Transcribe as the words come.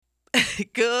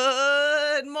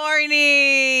Good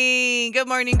morning. Good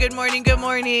morning. Good morning. Good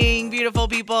morning, beautiful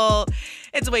people.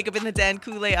 It's Wake Up in the Den.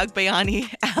 Kule Agbayani,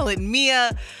 Alan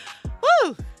Mia.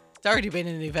 Woo! It's already been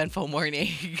an eventful morning.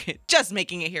 Just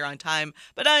making it here on time,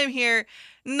 but I'm here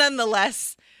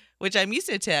nonetheless. Which I'm used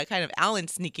to kind of Alan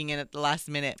sneaking in at the last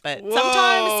minute. But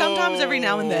sometimes every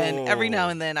now and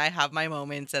then I have my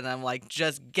moments and I'm like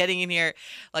just getting in here,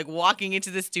 like walking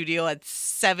into the studio at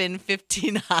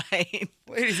 7:59.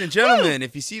 Ladies and gentlemen,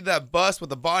 if you see that bus with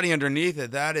the body underneath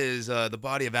it, that is the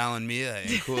body of Alan Mia,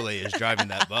 and Kool is driving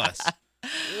that bus.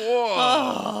 Whoa.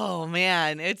 Oh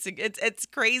man, it's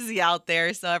crazy out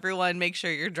there. So everyone make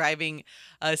sure you're driving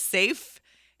safe.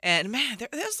 And man,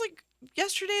 there's like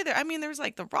yesterday there was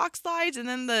like the rock slides and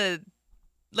then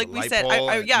we said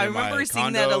I remember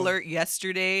seeing that alert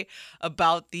yesterday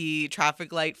about the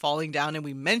traffic light falling down, and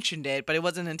we mentioned it, but it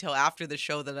wasn't until after the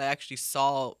show that I actually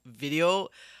saw video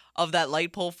of that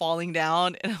light pole falling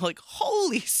down, and I'm like,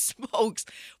 holy smokes.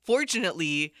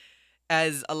 Fortunately,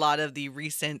 as a lot of the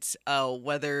recent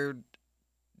weather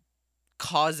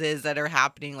causes that are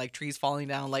happening, like trees falling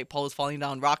down, light poles falling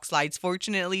down, rock slides,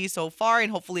 fortunately so far,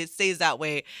 and hopefully it stays that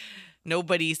way,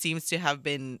 nobody seems to have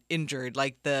been injured.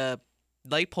 Like the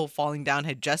light pole falling down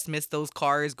had just missed those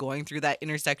cars going through that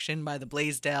intersection by the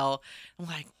Blaisdell. I'm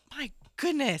like, my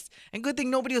goodness. And good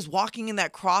thing nobody was walking in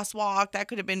that crosswalk. That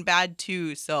could have been bad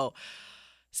too. So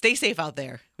stay safe out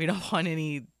there. We don't want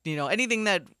anything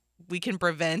that we can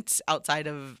prevent outside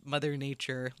of Mother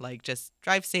Nature. Like, just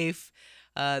drive safe.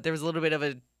 There was a little bit of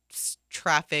a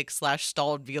traffic /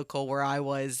 stalled vehicle where I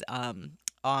was on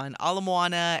Ala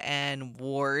Moana and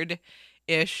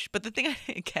Ward-ish. But the thing I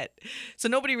didn't get, so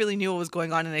nobody really knew what was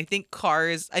going on. And I think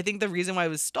the reason why it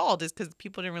was stalled is because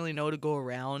people didn't really know to go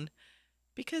around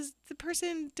because the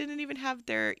person didn't even have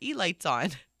their E-lights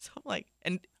on. So I'm like,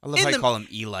 and I love how you call them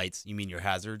E-lights. You mean your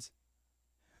hazards?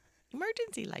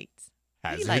 Emergency lights.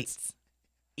 Hazards?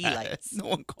 E-lights. No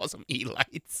one calls them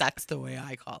E-lights. That's the way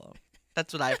I call them.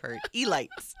 That's what I've heard.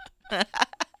 E-lights.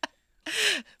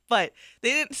 But they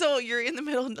didn't. So you're in the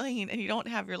middle lane and you don't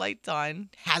have your lights on.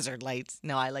 Hazard lights.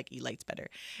 No, I like E-lights better.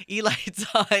 E-lights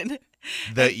on.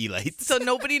 The E-lights. So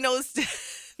nobody knows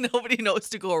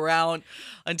to go around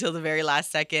until the very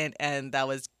last second, and that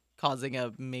was causing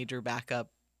a major backup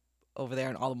over there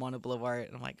on Ala Moana Boulevard.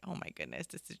 And I'm like, oh my goodness,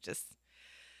 this is just.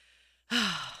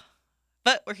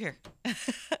 But we're here.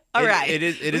 All right. It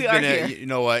has been you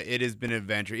know what? It has been an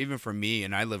adventure, even for me,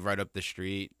 and I live right up the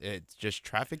street. It's just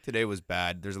traffic today was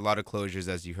bad. There's a lot of closures,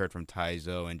 as you heard from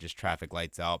Taizo, and just traffic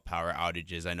lights out, power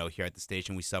outages. I know here at the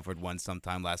station we suffered one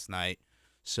sometime last night.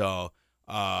 So,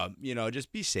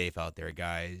 just be safe out there,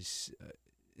 guys.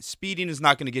 Speeding is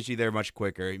not going to get you there much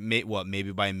quicker.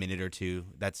 Maybe by a minute or two.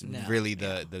 That's really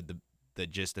the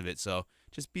gist of it. So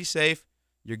just be safe.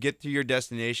 You'll get to your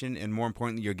destination, and more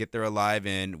importantly, you'll get there alive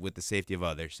and with the safety of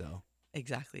others. So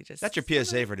exactly, that's your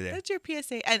PSA for today. That's your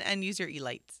PSA, and use your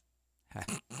E-lights. I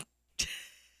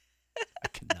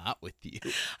cannot with you.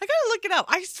 I gotta look it up.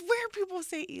 I swear people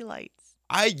say E-lights.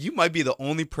 You might be the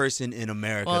only person in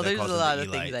America. Well, that calls there's a lot of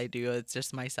E-light. things I do. It's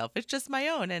just myself. It's just my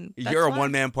own, and you're a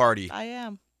one-man party. I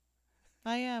am.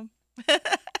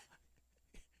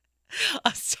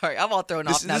 I'm sorry, I'm all thrown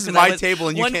off now. This is my table,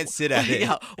 and you can't sit at it.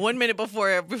 Yeah, 1 minute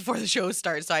before the show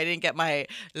starts, so I didn't get my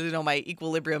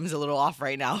equilibrium's a little off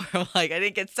right now. I'm like, I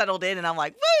didn't get settled in, and I'm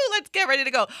like, woo, let's get ready to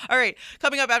go. All right,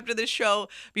 coming up after this show,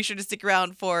 be sure to stick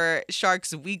around for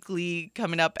Sharks Weekly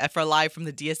coming up for live from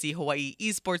the DSE Hawaii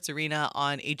Esports Arena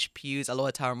on HPU's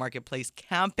Aloha Tower Marketplace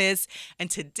campus.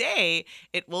 And today,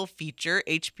 it will feature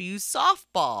HPU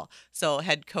softball. So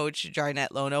head coach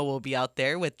Jarnett Lono will be out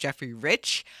there with Jeffrey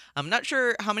Rich. I'm not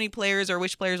sure how many players or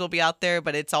which players will be out there,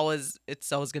 but it's always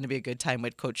going to be a good time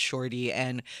with Coach Shorty.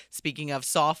 And speaking of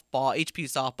softball, HPU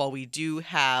softball, we do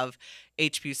have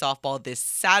HPU softball this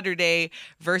Saturday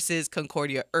versus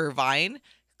Concordia Irvine.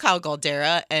 Kyle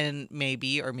Galdera and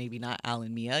maybe or maybe not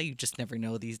Alan Mia. You just never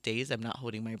know these days. I'm not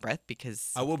holding my breath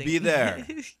because I will be there.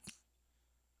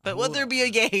 But will there be a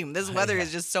game? This weather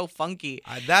is just so funky.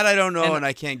 That I don't know, and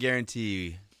I can't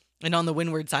guarantee. And on the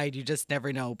windward side, you just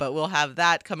never know. But we'll have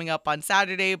that coming up on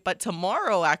Saturday. But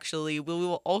tomorrow, actually, we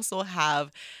will also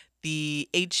have the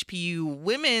HPU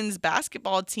women's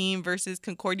basketball team versus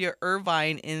Concordia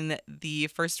Irvine in the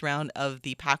first round of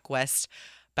the PacWest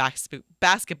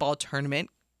basketball tournament,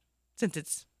 since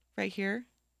it's right here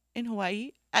in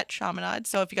Hawaii at Chaminade.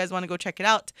 So if you guys want to go check it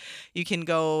out, you can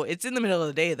go. It's in the middle of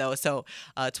the day, though. So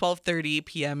 12:30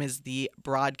 p.m. is the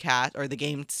broadcast or the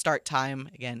game start time.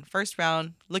 Again, first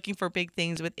round, looking for big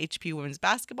things with HPU women's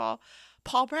basketball.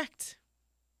 Paul Brecht.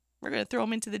 We're going to throw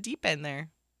him into the deep end there.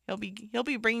 He'll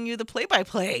be bringing you the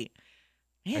play-by-play.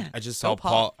 Man, I just go saw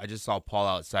Paul. Paul. I just saw Paul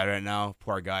outside right now.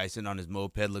 Poor guy sitting on his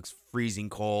moped. Looks freezing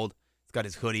cold. He's got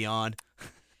his hoodie on.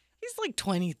 He's like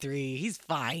 23. He's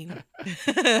fine.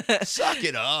 Suck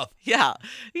it up. Yeah,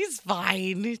 he's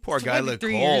fine. He's Poor guy looked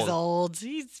 23 years cold. old.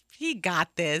 He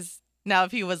got this. Now,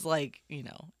 if he was like,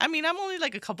 I mean, I'm only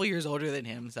like a couple years older than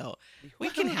him, so we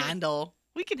can handle.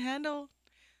 We can handle.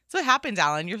 So what happens,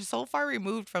 Alan? You're so far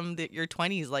removed from your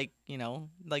 20s, like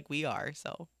like we are.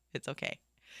 So it's okay.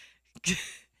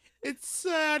 It's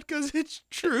sad because it's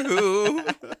true.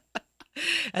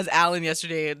 As Alan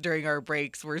yesterday during our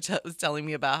breaks was telling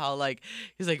me about how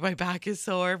he's like, my back is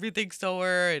sore, everything's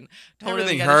sore, and told him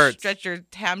Everything you gotta hurts. stretch your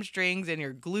hamstrings and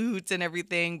your glutes and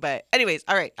everything. But anyways,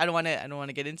 all right, I don't want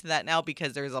to get into that now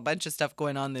because there's a bunch of stuff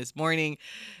going on this morning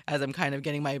as I'm kind of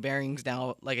getting my bearings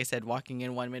now. Like I said, walking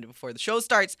in 1 minute before the show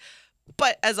starts.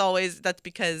 But as always, that's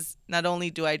because not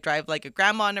only do I drive like a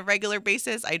grandma on a regular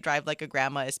basis, I drive like a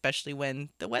grandma, especially when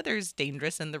the weather's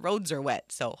dangerous and the roads are wet.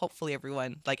 So hopefully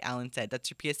everyone, like Alan said, that's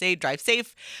your PSA, drive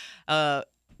safe. And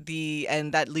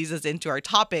that leads us into our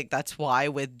topic. That's why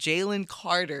with Jalen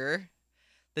Carter,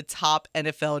 the top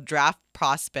NFL draft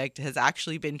prospect, has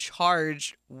actually been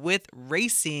charged with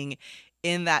racing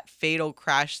in that fatal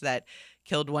crash that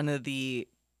killed one of the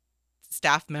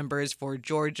staff members for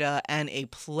Georgia and a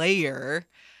player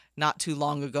not too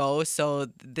long ago. So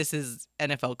this is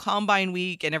NFL Combine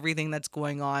week and everything that's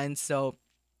going on. So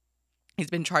he's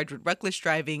been charged with reckless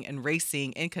driving and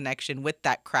racing in connection with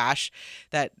that crash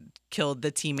that killed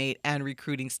the teammate and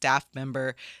recruiting staff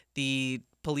member. The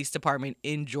police department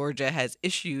in Georgia has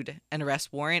issued an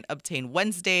arrest warrant obtained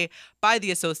Wednesday by the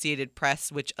Associated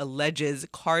Press, which alleges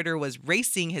Carter was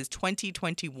racing his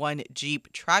 2021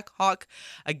 Jeep Trackhawk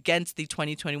against the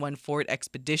 2021 Ford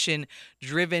Expedition,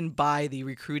 driven by the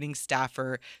recruiting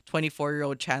staffer,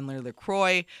 24-year-old Chandler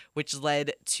LaCroix, which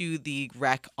led to the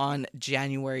wreck on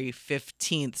January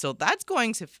 15th. So that's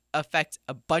going to affect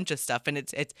a bunch of stuff. And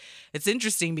it's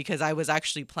interesting because I was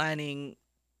actually planning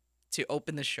to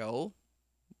open the show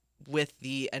with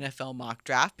the NFL mock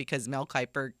draft because Mel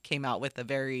Kiper came out with a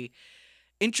very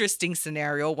interesting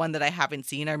scenario, one that I haven't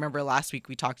seen. I remember last week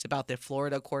we talked about the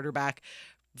Florida quarterback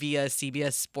via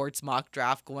CBS Sports mock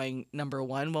draft going number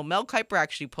 1. Well, Mel Kiper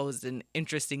actually posed an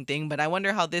interesting thing, but I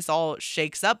wonder how this all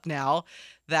shakes up now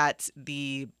that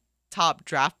the top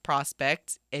draft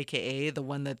prospect, aka the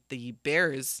one that the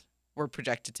Bears were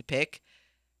projected to pick,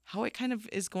 how it kind of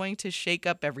is going to shake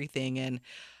up everything. And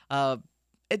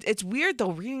it's weird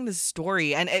though reading this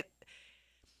story, and it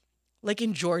like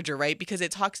in Georgia, right? Because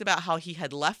it talks about how he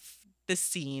had left the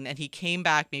scene and he came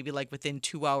back maybe like within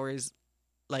 2 hours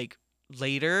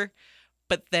later,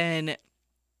 but then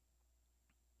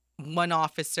one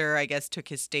officer, I guess, took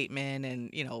his statement and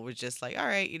was just like, all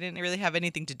right, you didn't really have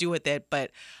anything to do with it.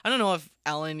 But I don't know if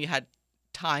Ellen, you had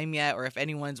time yet, or if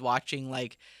anyone's watching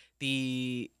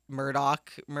the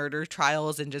Murdoch murder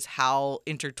trials and just how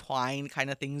intertwined kind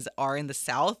of things are in the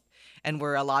South, and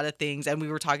where a lot of things, and we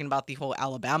were talking about the whole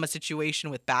Alabama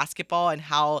situation with basketball and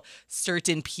how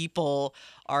certain people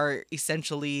are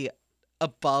essentially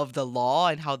above the law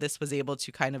and how this was able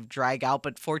to kind of drag out.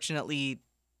 But fortunately,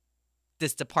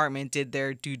 this department did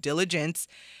their due diligence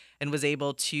and was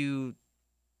able to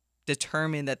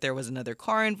determine that there was another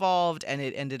car involved, and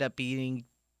it ended up being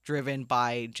driven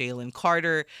by Jalen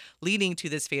Carter, leading to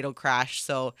this fatal crash.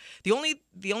 So the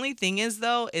only thing is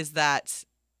though is that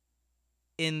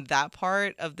in that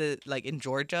part of the in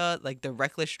Georgia, the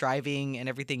reckless driving and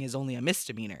everything is only a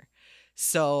misdemeanor.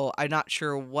 So I'm not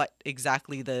sure what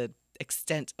exactly the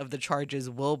extent of the charges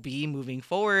will be moving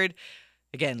forward.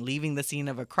 Again, leaving the scene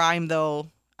of a crime though,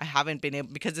 I haven't been able,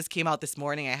 because this came out this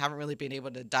morning, I haven't really been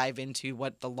able to dive into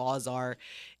what the laws are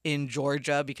in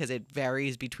Georgia because it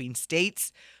varies between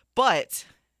states. But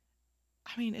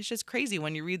I mean, it's just crazy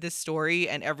when you read this story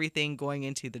and everything going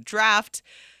into the draft.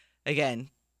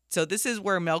 Again, so this is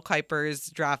where Mel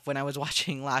Kiper's draft, when I was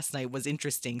watching last night, was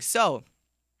interesting. So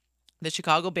the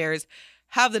Chicago Bears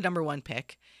have the number 1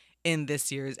 pick in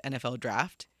this year's NFL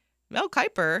draft. Mel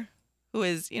Kiper, who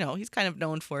is, he's kind of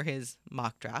known for his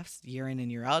mock drafts year in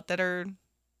and year out that are,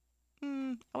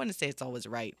 I wouldn't say it's always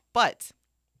right, but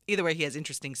either way, he has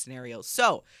interesting scenarios.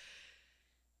 So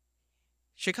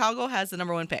Chicago has the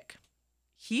number 1 pick.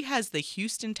 He has the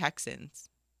Houston Texans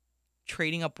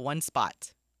trading up 1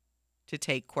 spot to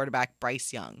take quarterback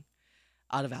Bryce Young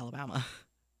out of Alabama.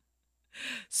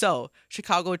 So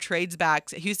Chicago trades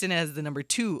back. Houston has the number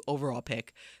 2 overall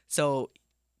pick. So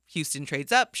Houston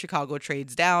trades up. Chicago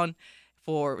trades down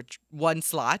for 1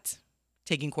 slot,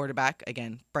 taking quarterback,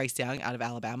 again, Bryce Young out of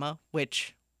Alabama,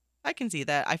 which I can see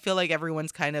that. I feel like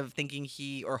everyone's kind of thinking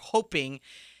or hoping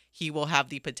he will have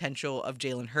the potential of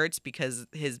Jalen Hurts because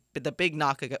the big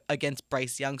knock against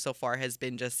Bryce Young so far has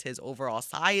been just his overall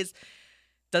size.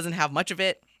 Doesn't have much of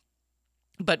it.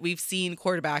 But we've seen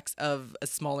quarterbacks of a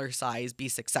smaller size be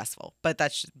successful. But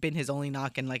that's been his only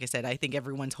knock. And like I said, I think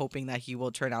everyone's hoping that he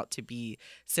will turn out to be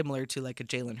similar to like a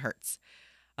Jalen Hurts.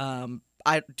 I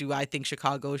think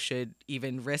Chicago should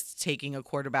even risk taking a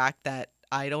quarterback that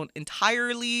I don't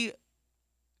entirely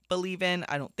believe in.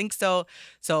 I don't think so.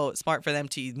 So smart for them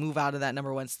to move out of that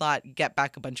number 1 slot, get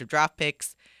back a bunch of draft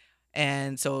picks.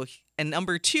 And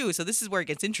number 2, so this is where it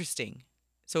gets interesting.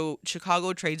 So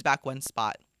Chicago trades back 1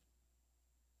 spot.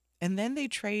 And then they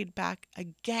trade back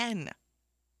again.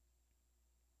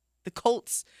 The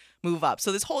Colts move up.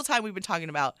 So this whole time we've been talking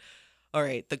about, all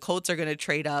right, the Colts are going to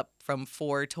trade up from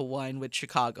 4 to 1 with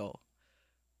Chicago.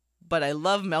 But I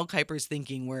love Mel Kiper's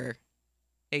thinking where,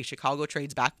 hey, Chicago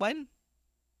trades back 1.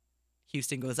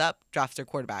 Houston goes up, drafts their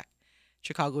quarterback.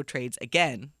 Chicago trades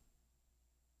again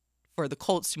for the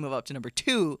Colts to move up to number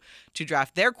 2 to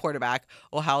draft their quarterback,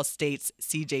 Ohio State's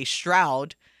C.J.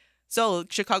 Stroud. So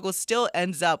Chicago still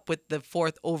ends up with the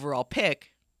 4th overall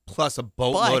pick. Plus a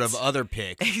boatload of other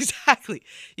picks. Exactly.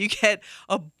 You get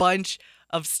a bunch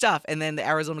of stuff. And then the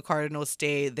Arizona Cardinals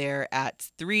stay there at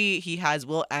 3. He has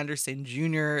Will Anderson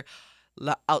Jr.,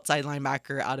 outside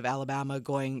linebacker out of Alabama,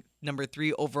 going number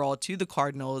 3 overall to the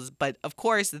Cardinals. But of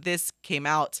course, this came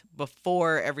out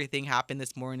before everything happened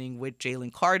this morning with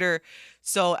Jalen Carter.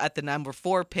 So at the number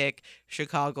 4 pick,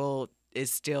 Chicago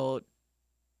is still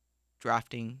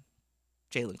drafting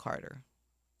Jalen Carter,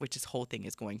 which this whole thing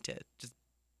is going to just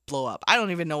blow up. I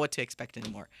don't even know what to expect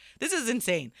anymore. This is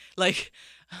insane. Like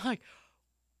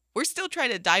we're still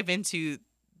trying to dive into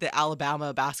the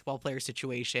Alabama basketball player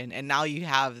situation, and now you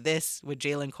have this with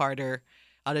Jalen Carter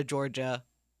out of Georgia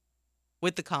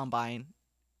with the combine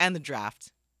and the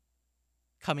draft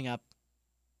coming up.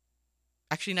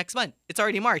 Actually, next month. It's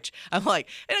already March. I'm like,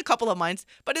 in a couple of months,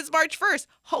 but it's March 1st.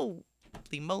 Holy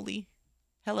moly.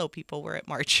 Hello, people. We're at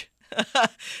March.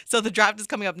 So the draft is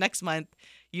coming up next month.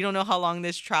 You don't know how long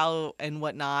this trial and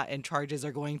whatnot and charges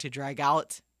are going to drag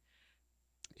out.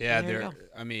 Yeah,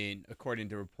 according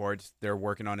to reports, they're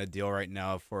working on a deal right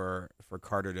now for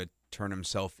Carter to turn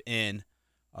himself in.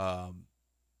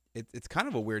 It's kind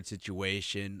of a weird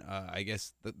situation. I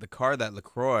guess the car that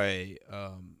LaCroix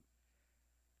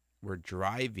were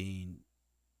driving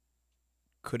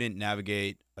couldn't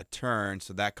navigate a turn,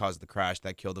 so that caused the crash.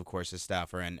 That killed, of course, his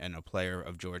staffer and a player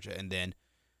of Georgia. And then,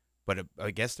 I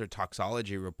guess their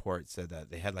toxology report said that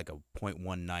they had like a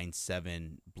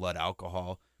 0.197 blood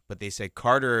alcohol. But they said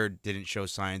Carter didn't show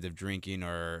signs of drinking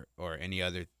or any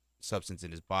other substance in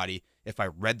his body. If I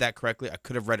read that correctly, I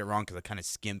could have read it wrong because I kind of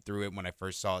skimmed through it when I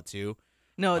first saw it too.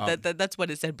 No, that's what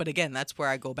it said. But again, that's where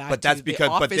I go back. But that's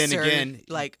because. But then again,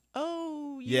 like,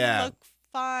 oh, you look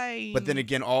fine. But then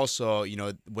again, also,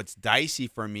 what's dicey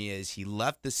for me is he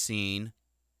left the scene,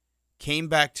 came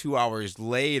back 2 hours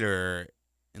later,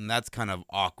 and that's kind of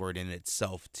awkward in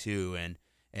itself too. And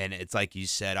it's like you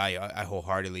said, I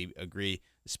wholeheartedly agree.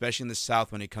 Especially in the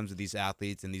South, when it comes to these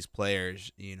athletes and these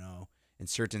players, in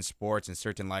certain sports and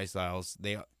certain lifestyles,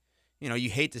 they, you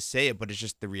hate to say it, but it's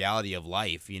just the reality of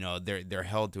life. They're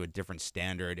held to a different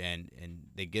standard, and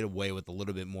they get away with a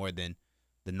little bit more than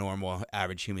the normal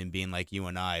average human being like you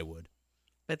and I would.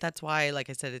 But that's why, like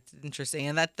I said, it's interesting,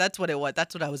 and that's what it was.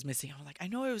 That's what I was missing. I'm like, I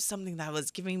know it was something that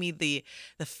was giving me the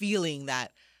feeling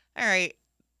that, all right,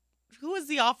 who was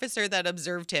the officer that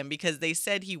observed him? Because they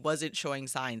said he wasn't showing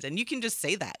signs. And you can just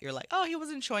say that. You're like, oh, he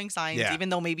wasn't showing signs, even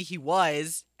though maybe he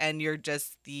was. And you're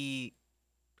just the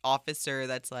officer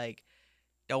that's like,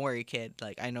 don't worry, kid.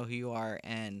 Like, I know who you are.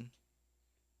 And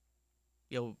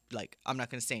I'm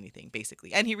not going to say anything,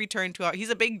 basically. And he returned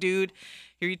he's a big dude.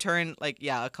 He returned,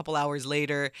 a couple hours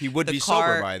later. He would be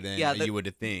sober by then, you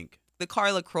would think. The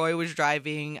car LaCroix was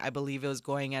driving, I believe it was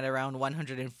going at around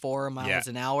 104 miles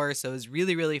an hour. So it was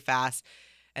really, really fast.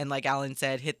 And like Alan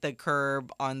said, hit the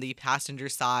curb on the passenger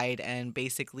side and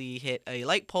basically hit a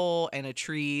light pole and a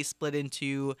tree, split in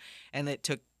two, and it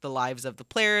took the lives of the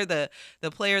player. The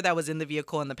player that was in the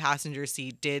vehicle in the passenger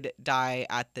seat did die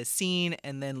at the scene.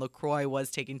 And then LaCroix was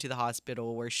taken to the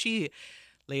hospital where she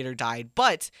later died.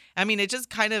 But it just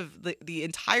kind of the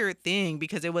entire thing,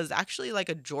 because it was actually like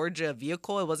a Georgia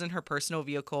vehicle. It wasn't her personal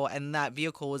vehicle, and that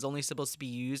vehicle was only supposed to be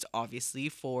used obviously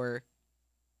for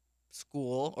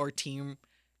school or team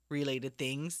related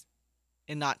things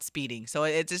and not speeding. So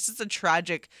it's just a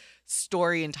tragic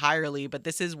story entirely, but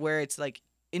this is where it's like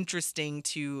interesting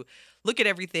to look at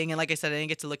everything. And like I said, I didn't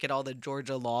get to look at all the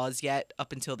Georgia laws yet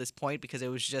up until this point, because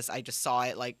I just saw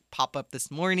it like pop up this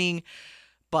morning.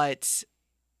 But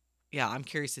yeah, I'm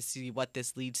curious to see what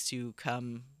this leads to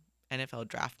come NFL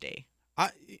draft day.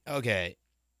 Okay,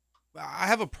 I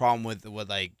have a problem with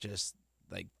like just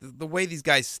like the way these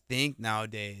guys think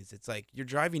nowadays. It's like you're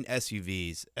driving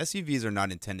SUVs. SUVs are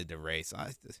not intended to race.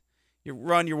 You're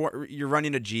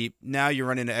running a Jeep. Now you're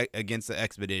running against the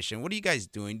Expedition. What are you guys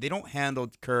doing? They don't handle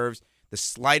curves. The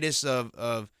slightest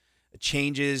of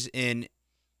changes in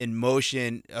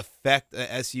motion affect a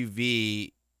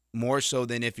SUV more so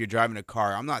than if you're driving a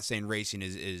car. I'm not saying racing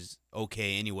is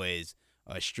okay anyways,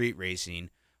 street racing.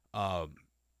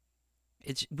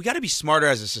 We got to be smarter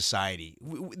as a society.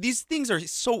 These things are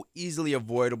so easily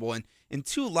avoidable, and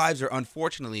 2 lives are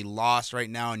unfortunately lost right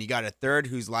now, and you got a third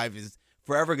whose life is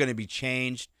forever going to be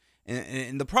changed.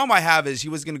 And the problem I have is he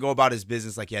was going to go about his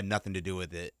business like he had nothing to do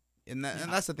with it, and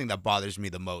that's the thing that bothers me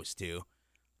the most too.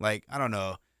 Like, I don't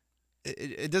know,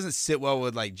 it doesn't sit well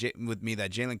with with me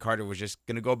that Jalen Carter was just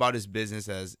going to go about his business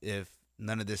as if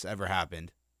none of this ever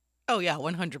happened. Oh yeah,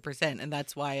 100%, and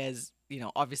that's why, as you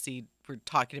know, obviously we're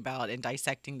talking about and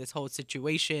dissecting this whole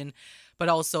situation, but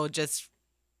also just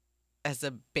as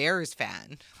a Bears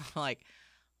fan, like,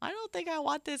 I don't think I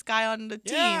want this guy on the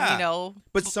team, you know.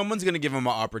 But someone's going to give him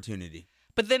an opportunity.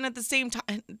 But then at the same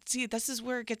time, see, this is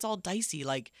where it gets all dicey.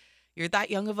 Like, you're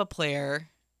that young of a player.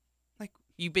 Like,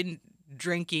 you've been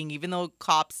drinking, even though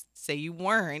cops say you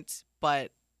weren't,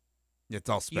 but it's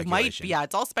all speculation.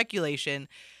 It's all speculation.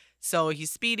 So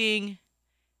he's speeding,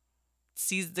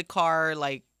 sees the car,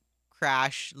 like,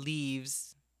 crash,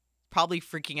 leaves, probably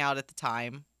freaking out at the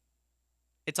time.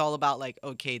 It's all about, like,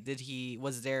 okay,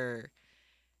 was there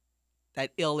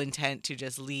that ill intent to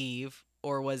just leave,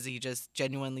 or was he just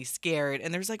genuinely scared?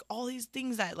 And there's, like, all these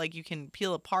things that, like, you can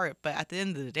peel apart. But at the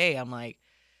end of the day, I'm like,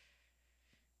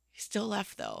 he still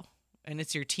left, though. And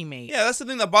it's your teammate. Yeah, that's the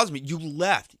thing that bothers me. You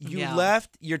left. You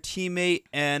left your teammate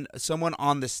and someone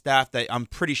on the staff that I'm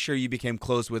pretty sure you became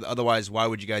close with. Otherwise, why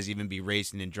would you guys even be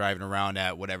racing and driving around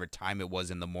at whatever time it was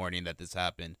in the morning that this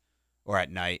happened? Or at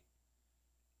night.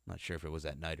 I'm not sure if it was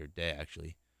at night or day,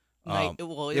 actually. It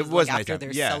was like after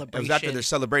their celebration. It was after their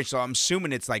celebration. So I'm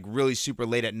assuming it's like really super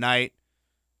late at night.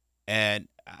 And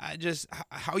I just,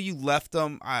 how you left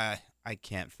them, I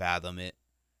can't fathom it.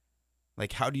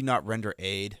 Like, how do you not render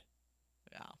aid?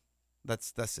 Yeah.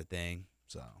 That's the thing.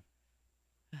 So,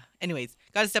 anyways,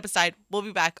 gotta step aside. We'll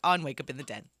be back on Wake Up in the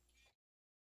Den.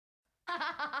 Yo,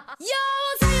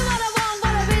 I'll tell you what I want,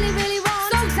 what I really, really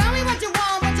want. So tell me what you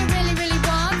want, what you really, really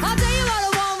want. I'll tell you what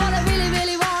I want, what I really,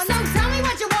 really want. So tell me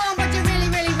what you want, what you really,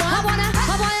 really want. I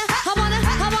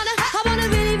wanna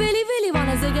really, really, really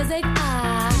wanna zig a zig.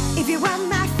 If you want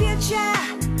my future,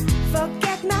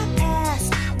 forget my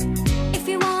past. If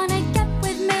you wanna get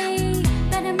with me,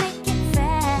 better make it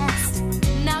fast.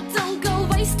 Now don't go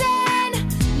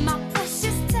wasting my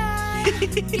precious time.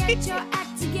 Get your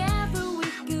act together, we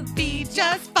could Be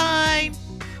just fine.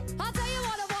 I'll tell you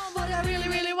what I want, What I really,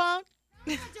 really want.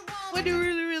 What do you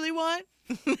really, really want?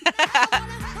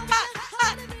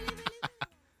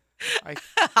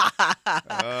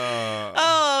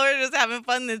 Oh, we're just having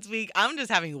fun this week. I'm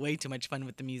just having way too much fun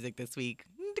with the music this week.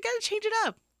 Gotta change it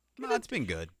up. no, it's been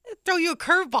good. Throw you a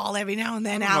curveball every now and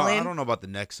then, I Alan. don't know about the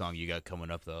next song you got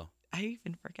coming up, though. I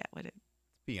even forget what it.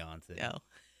 Beyonce. No.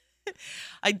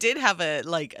 I did have a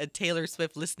Taylor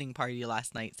Swift listening party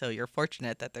last night, so you're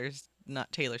fortunate that there's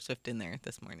not Taylor Swift in there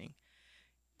this morning.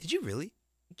 Did you really?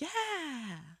 Yeah.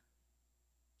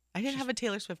 I didn't have a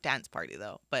Taylor Swift dance party,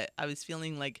 though, but I was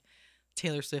feeling like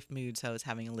Taylor Swift mood, so I was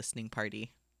having a listening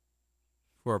party.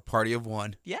 For a party of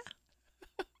one. Yeah.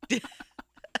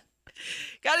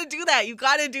 Gotta do that. You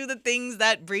gotta do the things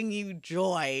that bring you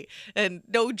joy and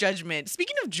no judgment.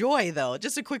 Speaking of joy, though,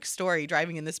 just a quick story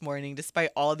driving in this morning,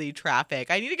 despite all the traffic.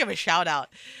 I need to give a shout out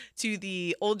to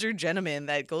the older gentleman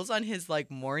that goes on his like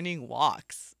morning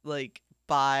walks, like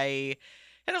by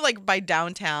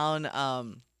downtown.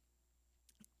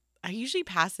 I usually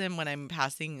pass him when I'm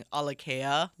passing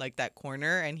Alakea, like that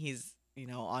corner, and he's, you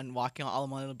know, walking on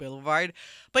Alameda Boulevard.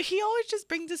 But he always just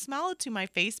brings a smile to my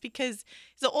face because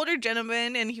he's an older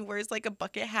gentleman and he wears like a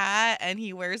bucket hat and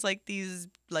he wears like these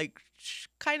like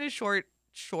kind of short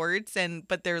shorts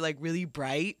but they're like really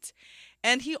bright.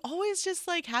 And he always just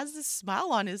like has this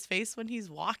smile on his face when he's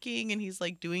walking and he's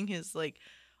like doing his like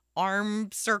arm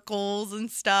circles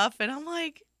and stuff. And I'm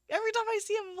like, every time I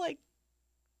see him, I'm like,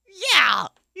 yeah,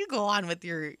 you go on with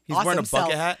your He's awesome wearing a bucket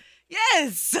self. hat?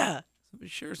 Yes.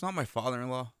 Sure, it's not my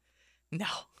father-in-law. No.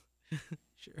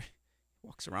 Sure. He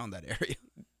walks around that area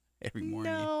every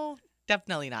morning. No.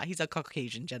 Definitely not. He's a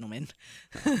Caucasian gentleman.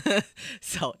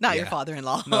 So, not your Yeah.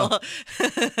 father-in-law. No.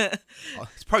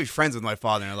 He's probably friends with my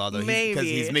father-in-law, though. Because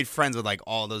Maybe. he's made friends with, like,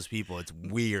 all those people. It's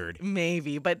weird.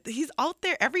 Maybe, but he's out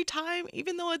there every time,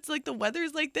 even though it's like the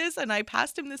weather's like this. And I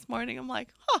passed him this morning. I'm like,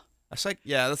 huh, That's like,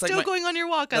 yeah, that's like still my, going on your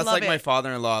walk. I that's love like it. my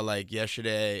father-in-law, like,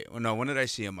 yesterday. Oh, no, when did I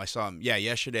see him? I saw him. Yeah,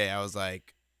 yesterday. I was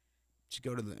like, did you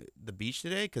go to the beach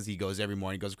today? Because he goes every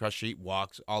morning, goes across the street,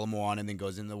 walks all Moana, and then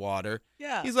goes in the water.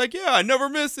 Yeah. He's like, yeah, I never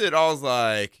miss it. I was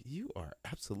like, you are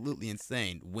absolutely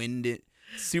insane. Windy,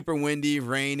 super windy,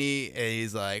 rainy. And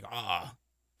he's like, Ugh,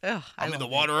 I'm in the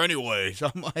love it. water anyway.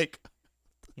 So I'm like,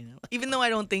 You know, even though I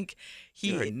don't think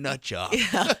you're a nut job.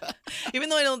 Yeah. Even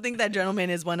though I don't think that gentleman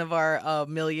is one of our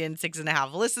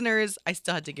 1,6.5 listeners, I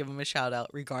still had to give him a shout out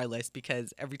regardless,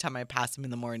 because every time I pass him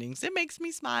in the mornings, it makes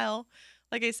me smile.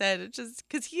 Like I said, it's just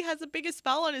because he has the biggest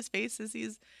smile on his face as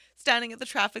he's standing at the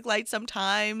traffic light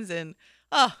sometimes. And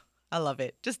oh, I love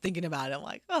it. Just thinking about it, I'm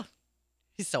like, oh,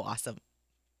 he's so awesome.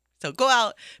 So go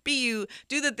out, be you,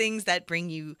 do the things that bring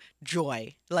you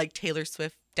joy, like Taylor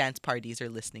Swift dance parties or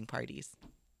listening parties.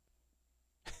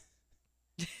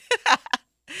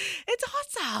 It's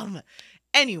awesome.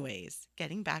 Anyways,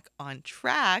 getting back on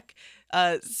track,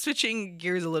 switching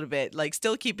gears a little bit, like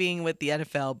still keeping with the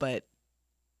NFL, but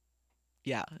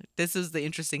yeah, this is the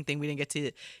interesting thing we didn't get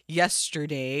to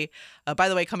yesterday. By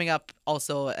the way, coming up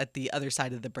also at the other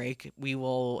side of the break, we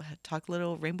will talk a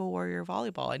little Rainbow Warrior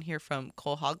volleyball and hear from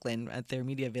Cole Hoagland at their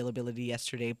media availability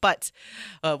yesterday. But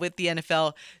with the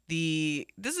NFL, we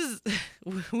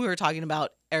were talking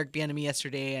about Eric Bieniemy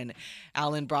yesterday, and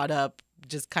Alan brought up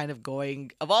just kind of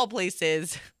going, of all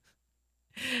places,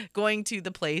 going to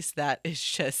the place that is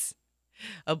just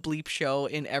a bleep show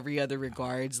in every other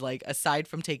regards. Like, aside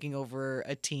from taking over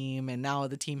a team, and now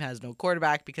the team has no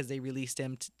quarterback because they released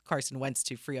him, Carson Wentz,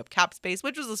 to free up cap space,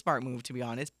 which was a smart move, to be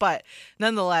honest. But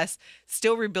nonetheless,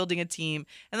 still rebuilding a team.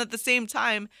 And at the same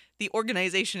time, the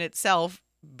organization itself,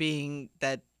 being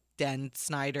that Dan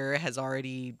Snyder has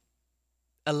already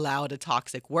allowed a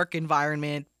toxic work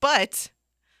environment, but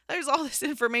there's all this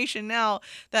information now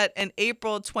that an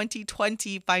April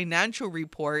 2020 financial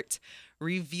report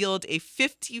revealed a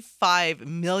 $55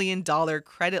 million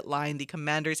credit line the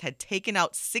Commanders had taken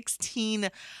out 16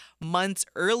 months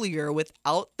earlier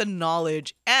without the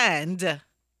knowledge and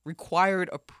required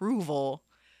approval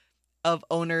of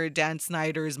owner Dan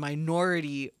Snyder's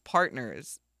minority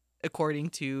partners,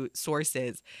 according to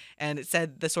sources. And it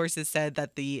said, the sources said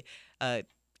that the,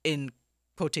 in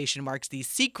quotation marks, the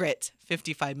secret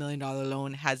 $55 million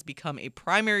loan has become a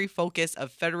primary focus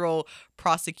of federal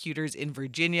prosecutors in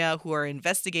Virginia who are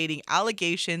investigating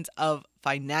allegations of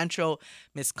financial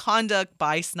misconduct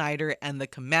by Snyder and the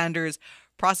Commanders.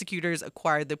 Prosecutors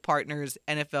acquired the partners'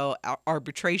 NFL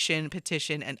arbitration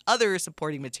petition and other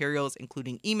supporting materials,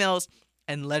 including emails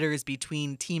and letters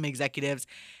between team executives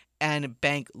and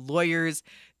bank lawyers.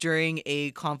 During a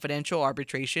confidential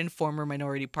arbitration, former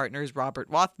minority partners Robert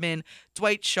Rothman,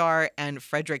 Dwight Scharr, and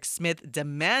Frederick Smith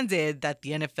demanded that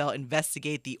the NFL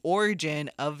investigate the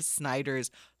origin of Snyder's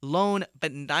loan,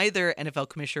 but neither NFL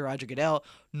Commissioner Roger Goodell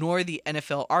nor the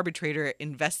NFL arbitrator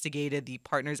investigated the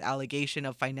partners' allegation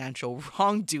of financial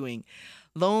wrongdoing.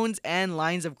 Loans and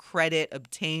lines of credit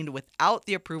obtained without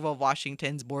the approval of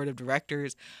Washington's board of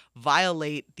directors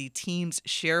violate the team's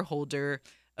shareholder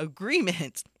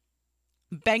agreement.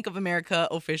 Bank of America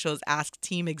officials asked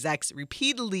team execs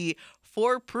repeatedly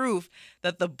for proof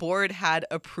that the board had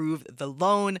approved the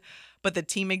loan, but the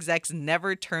team execs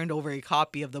never turned over a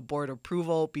copy of the board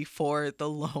approval before the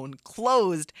loan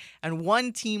closed. And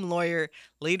one team lawyer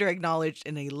later acknowledged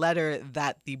in a letter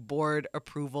that the board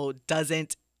approval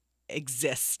doesn't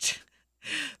exist.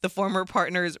 The former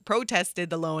partners protested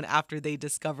the loan after they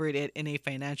discovered it in a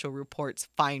financial report's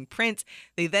fine print.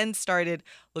 They then started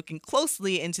looking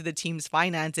closely into the team's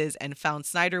finances and found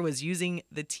Snyder was using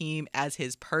the team as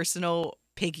his personal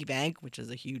piggy bank, which is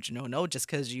a huge no-no just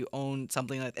because you own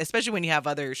something like that, especially when you have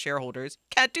other shareholders.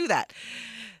 Can't do that.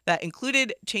 That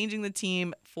included changing the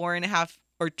team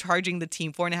charging the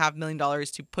team $4.5 million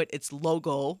to put its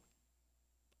logo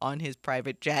on his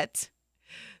private jet.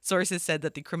 Sources said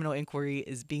that the criminal inquiry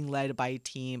is being led by a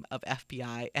team of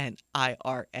FBI and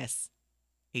IRS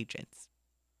agents.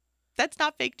 That's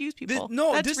not fake news, people.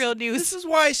 That's real news. This is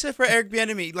why I said for Eric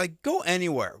Bieniemy, like, go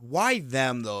anywhere. Why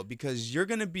them, though? Because you're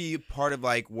going to be part of,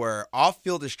 like, where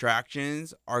off-field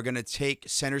distractions are going to take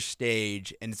center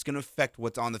stage, and it's going to affect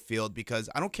what's on the field. Because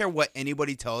I don't care what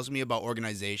anybody tells me about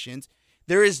organizations,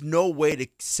 there is no way to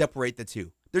separate the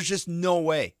two. There's just no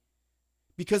way.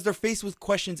 Because they're faced with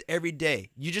questions every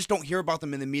day. You just don't hear about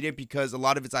them in the media because a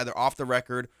lot of it's either off the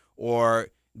record or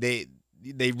they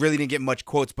they really didn't get much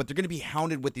quotes, but they're going to be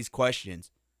hounded with these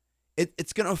questions.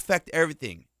 It's going to affect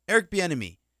everything. Eric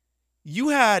Bieniemy, you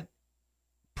had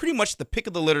pretty much the pick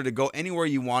of the litter to go anywhere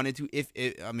you wanted to.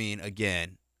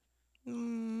 Again,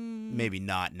 maybe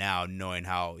not now, knowing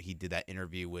how he did that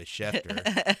interview with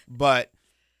Schefter, but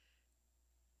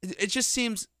it just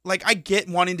seems like I get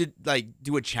wanting to like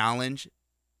do a challenge,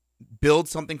 build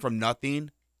something from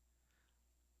nothing.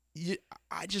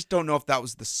 I just don't know if that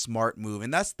was the smart move,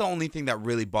 and that's the only thing that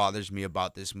really bothers me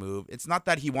about this move. It's not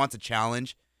that he wants a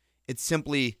challenge; it's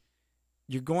simply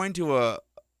you're going to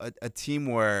a team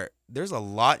where there's a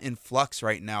lot in flux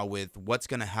right now with what's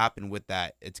going to happen with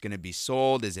that. It's going to be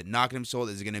sold. Is it not going to be sold?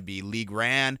 Is it going to be league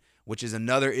ran, which is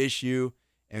another issue?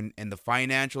 And the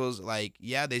financials, like,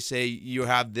 yeah, they say you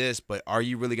have this, but are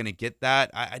you really going to get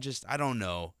that? I don't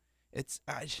know.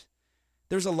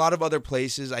 There's a lot of other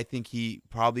places I think he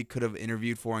probably could have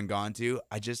interviewed for and gone to.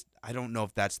 I don't know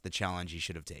if that's the challenge he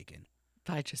should have taken.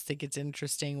 I just think it's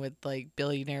interesting with like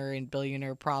billionaire and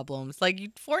billionaire problems. Like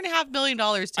 $4.5 million.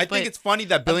 I think it's funny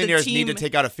that billionaires need to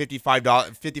take out a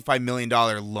 $55 million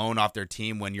loan off their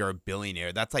team when you're a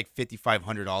billionaire. That's like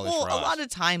 $5,500 for us. A lot of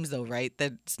times though, right?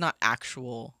 That's not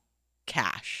actual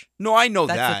cash. No, I know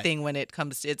That's the thing when it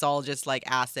comes to, it's all just like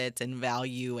assets and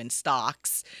value and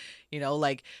stocks. You know,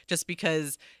 like just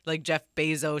because like Jeff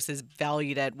Bezos is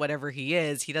valued at whatever he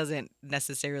is, he doesn't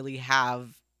necessarily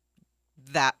have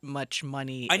that much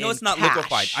money. I know it's not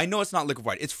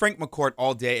liquefied. It's Frank McCourt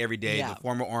all day, every day. Yeah. The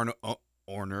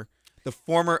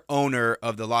former owner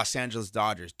of the Los Angeles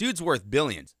Dodgers. Dude's worth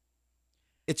billions.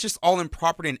 It's just all in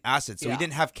property and assets. So he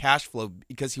didn't have cash flow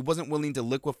because he wasn't willing to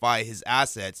liquefy his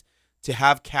assets to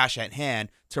have cash at hand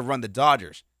to run the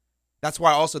Dodgers. That's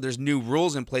why also there's new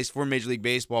rules in place for Major League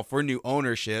Baseball, for new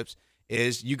ownerships,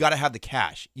 is you got to have the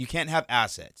cash. You can't have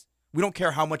assets. We don't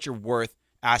care how much you're worth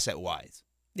asset-wise.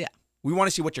 Yeah. We want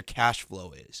to see what your cash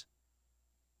flow is.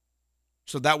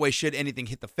 So that way, should anything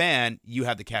hit the fan, you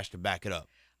have the cash to back it up.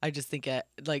 I just think,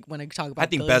 like, when I talk about I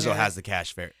think Bezos has the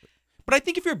cash fair. But I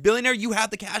think if you're a billionaire, you have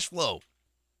the cash flow.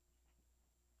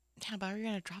 Yeah, but are you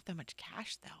going to drop that much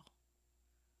cash, though?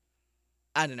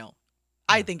 I don't know.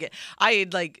 I think it's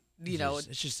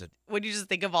just when you just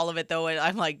think of all of it, though, and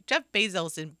I'm like, Jeff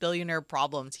Bezos and billionaire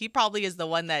problems. He probably is the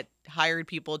one that hired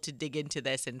people to dig into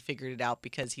this and figured it out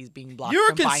because he's being blocked.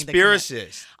 You're from a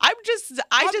conspiracist. I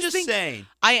just think saying.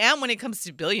 I am when it comes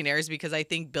to billionaires because I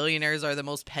think billionaires are the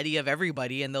most petty of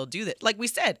everybody, and they'll do that. Like we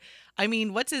said, I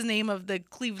mean, what's his name of the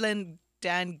Cleveland?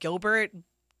 Dan Gilbert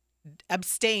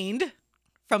abstained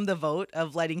from the vote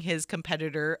of letting his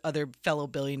competitor, other fellow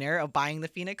billionaire, of buying the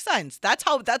Phoenix Suns. That's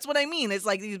what I mean. It's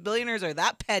like these billionaires are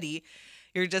that petty.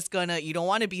 You don't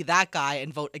want to be that guy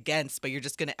and vote against, but you're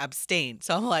just going to abstain.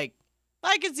 So I'm like,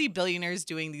 I can see billionaires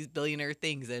doing these billionaire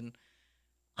things, and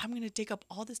I'm going to take up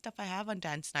all the stuff I have on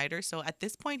Dan Snyder. So at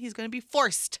this point, he's going to be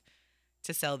forced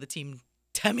to sell the team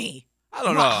to me. I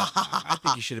don't know. I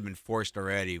think he should have been forced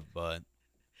already, but...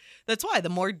 That's why the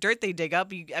more dirt they dig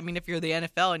up, if you're the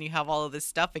NFL and you have all of this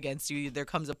stuff against you, there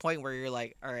comes a point where you're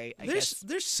like, all right, I guess.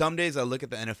 There's some days I look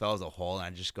at the NFL as a whole and I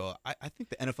just go, I think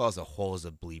the NFL as a whole is a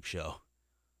bleep show.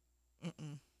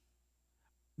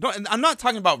 No, and I'm not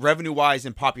talking about revenue-wise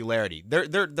and popularity.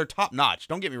 They're top notch.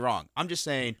 Don't get me wrong. I'm just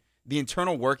saying the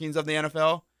internal workings of the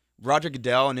NFL, Roger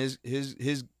Goodell and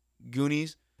his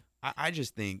Goonies. I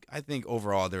think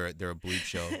overall they're a bleep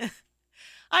show.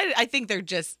 I think they're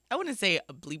just, I wouldn't say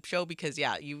a bleep show because,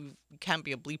 yeah, you can't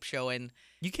be a bleep show and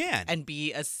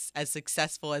be as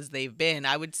successful as they've been.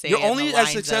 I would say you're only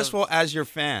as successful as your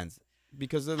fans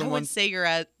because they're the ones. I would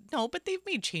say but they've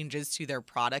made changes to their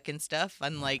product and stuff,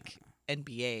 unlike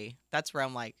NBA. That's where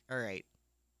I'm like, all right,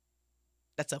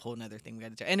 that's a whole nother thing we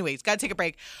got to do. Anyways, got to take a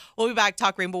break. We'll be back,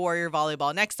 talk Rainbow Warrior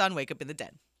Volleyball next on Wake Up in the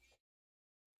Den.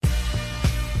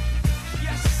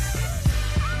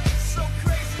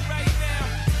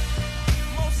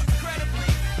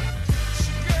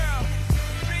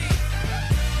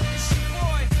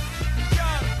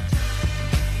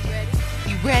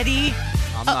 Ready?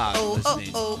 I'm not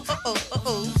listening.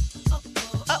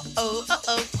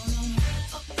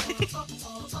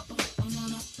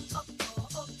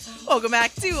 Welcome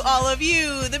back to all of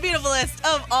you, the beautifulest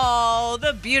of all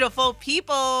the beautiful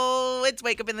people. It's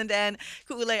Wake Up in the Den.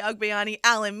 Ku'ulei Agbayani,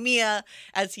 Alan Mia,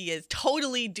 as he is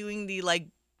totally doing the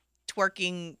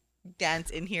twerking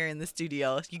dance in here in the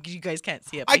studio. You guys can't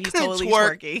see it, but he's totally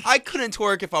twerking. I couldn't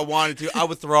twerk if I wanted to. I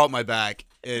would throw out my back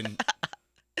and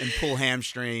pull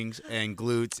hamstrings and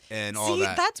glutes and all that.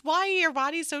 See, that's why your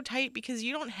body's so tight, because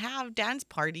you don't have dance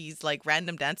parties, like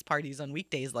random dance parties on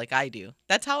weekdays like I do.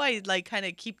 That's how I kind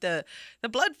of keep the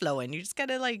blood flowing. You just got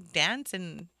to dance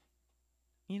and,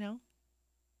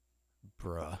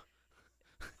 Bruh.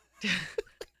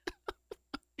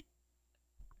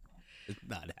 It's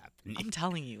not happening. I'm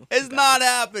telling you. It's you guys. not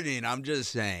happening. I'm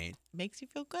just saying. Makes you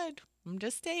feel good. I'm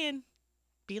just saying.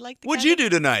 Be like the What'd guy you that- do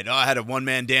tonight? Oh, I had a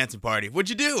one-man dancing party. What'd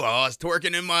you do? Oh, I was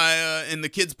twerking in my in the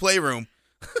kids' playroom.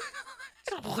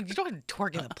 You don't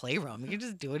twerk in the playroom. You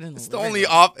just do it in the It's the living only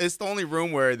room. It's the only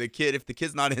room where if the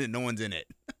kid's not in it, no one's in it.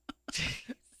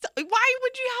 Why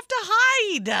would you have to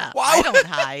hide? Why I don't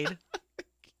hide.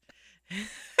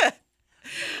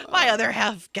 My other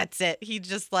half gets it. He's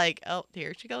just like, oh,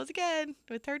 here she goes again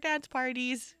with her dance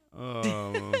parties.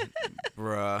 Oh,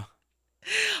 bruh.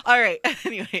 All right.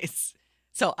 Anyways,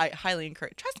 so I highly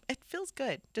encourage. Trust me, it feels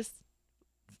good. Just,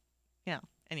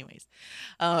 anyways.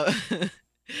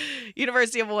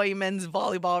 University of Hawaii men's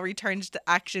volleyball returns to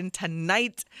action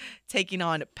tonight, taking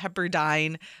on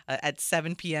Pepperdine at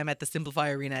 7 p.m. at the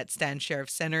Simplify Arena at Stan Sheriff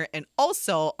Center, and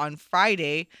also on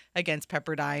Friday against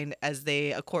Pepperdine as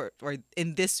they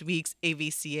in this week's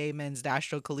AVCA Men's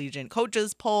National Collegiate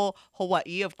Coaches Poll.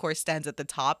 Hawaii, of course, stands at the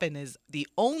top and is the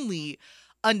only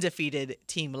undefeated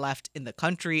team left in the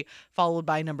country, followed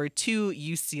by number 2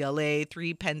 UCLA,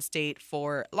 3 Penn State,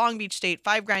 4 Long Beach State,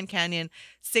 5 Grand Canyon,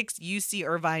 6 UC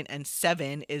Irvine, and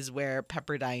 7 is where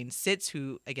Pepperdine sits,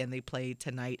 who again they play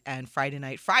tonight and Friday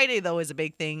night. Friday though is a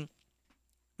big thing.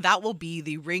 That will be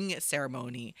the ring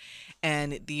ceremony,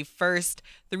 and the first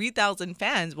 3,000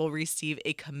 fans will receive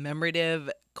a commemorative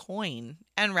coin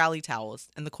and rally towels,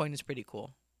 and the coin is pretty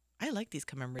cool. I like these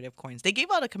commemorative coins. They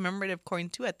gave out a commemorative coin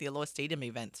too at the Aloha Stadium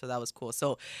event, so that was cool.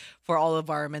 So for all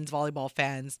of our men's volleyball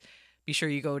fans, be sure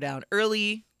you go down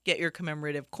early, get your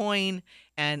commemorative coin,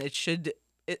 and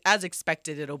as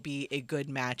expected, it'll be a good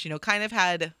match. Kind of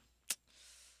had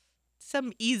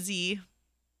some easy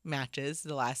matches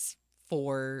the last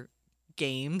 4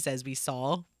 games, as we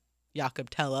saw. Jakob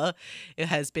Tella, it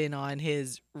has been on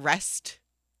his rest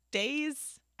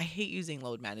days. I hate using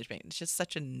load management. It's just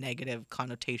such a negative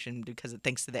connotation because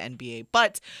thanks to the NBA.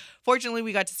 But fortunately,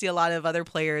 we got to see a lot of other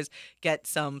players get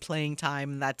some playing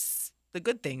time. And that's the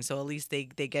good thing. So at least they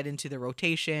get into the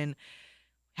rotation,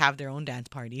 have their own dance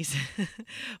parties.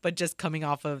 But just coming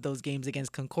off of those games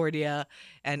against Concordia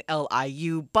and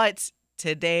LIU. But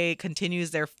today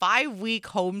continues their 5-week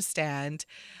homestand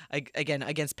again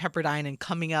against Pepperdine, and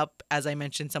coming up, as I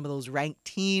mentioned, some of those ranked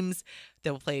teams.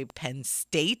 They'll play Penn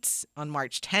State on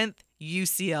March 10th,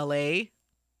 UCLA,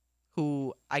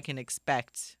 who I can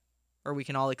expect, or we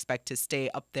can all expect to stay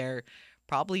up there.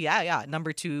 Probably,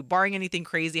 number 2, barring anything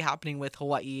crazy happening with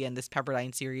Hawaii and this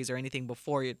Pepperdine series or anything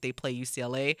before they play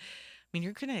UCLA. I mean,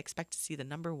 you're going to expect to see the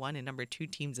number 1 and number 2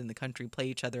 teams in the country play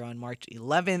each other on March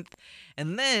 11th.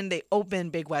 And then they open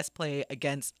Big West play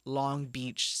against Long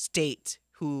Beach State,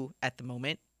 who at the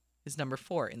moment is number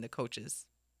 4 in the coaches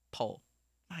poll.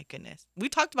 My goodness. We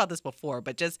talked about this before,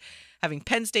 but just having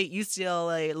Penn State,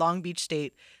 UCLA, Long Beach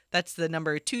State, that's the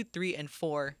number 2, 3, and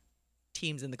 4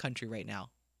 teams in the country right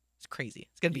now. It's crazy.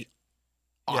 It's going to be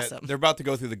awesome. Yeah, they're about to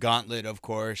go through the gauntlet, of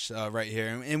course, right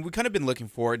here. And we've kind of been looking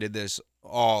forward to this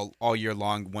all year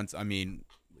long.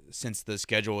 Since the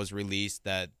schedule was released,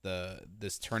 that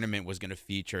this tournament was going to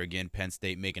feature, again, Penn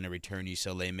State making a return,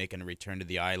 UCLA making a return to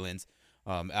the islands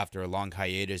after a long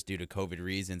hiatus due to COVID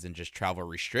reasons and just travel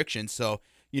restrictions. So,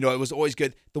 it was always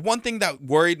good. The one thing that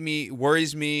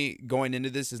worries me going into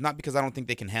this is not because I don't think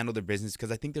they can handle their business,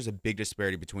 because I think there's a big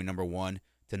disparity between number 1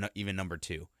 to even number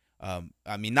 2.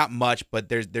 I mean, not much, but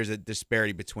there's a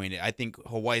disparity between it. I think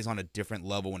Hawaii's on a different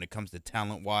level when it comes to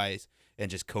talent-wise and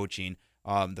just coaching.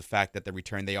 The fact that the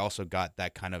return, they also got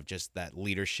that kind of just that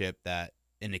leadership, that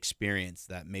an experience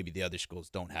that maybe the other schools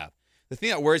don't have. The thing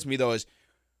that worries me, though, is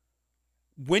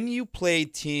when you play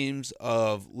teams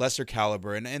of lesser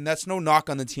caliber, and that's no knock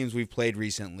on the teams we've played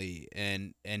recently,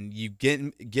 and you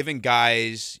giving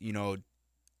guys,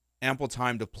 ample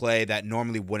time to play that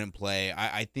normally wouldn't play,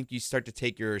 I think you start to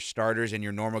take your starters and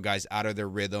your normal guys out of their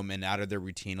rhythm and out of their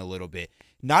routine a little bit.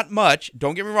 Not much.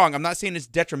 Don't get me wrong. I'm not saying it's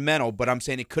detrimental, but I'm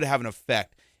saying it could have an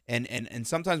effect. And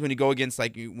sometimes when you go against,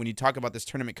 like when you talk about this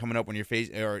tournament coming up, when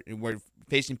we're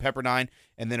facing Pepperdine,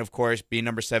 and then of course being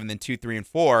number 7, then 2, 3, and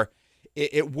 4,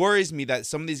 it worries me that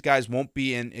some of these guys won't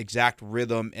be in exact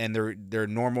rhythm and their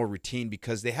normal routine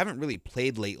because they haven't really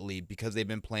played lately, because they've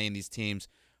been playing these teams.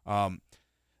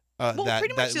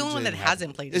 Pretty much the only one that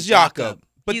hasn't played is Jakob.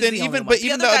 But He's then the only even one. but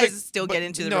even the the other other guys still get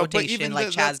into the but rotation, even like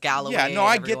Chaz Galloway. Yeah, no,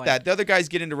 I and get everyone. that. The other guys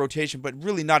get into rotation, but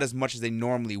really not as much as they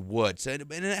normally would. So,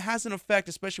 and it has an effect,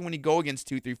 especially when you go against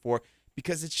 2, 3, 4,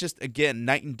 because it's just, again,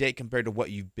 night and day compared to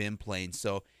what you've been playing.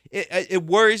 So it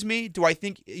worries me. Do I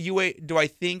think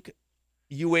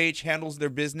UH handles their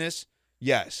business?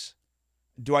 Yes.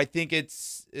 Do I think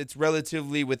it's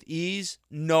relatively with ease?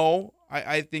 No.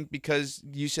 I think because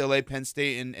UCLA, Penn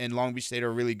State, and Long Beach State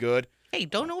are really good. Hey,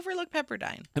 don't overlook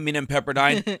Pepperdine. I mean, in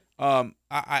Pepperdine,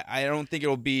 I don't think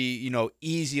it'll be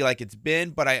easy like it's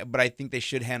been, but I think they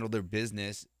should handle their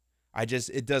business.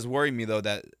 It does worry me though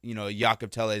that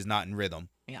Jakob Telle is not in rhythm.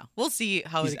 Yeah, we'll see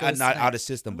how He's it goes. not out of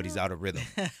system, but he's out of rhythm.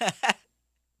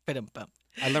 Ba-dum-bum.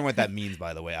 I learned what that means,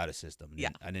 by the way, out of system. Yeah.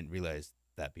 I didn't realize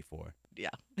that before. Yeah.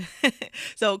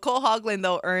 So Cole Hogland,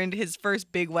 though, earned his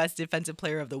first Big West Defensive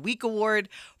Player of the Week award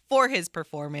for his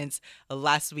performance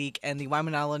last week, and the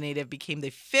Waimanalo native became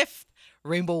the 5th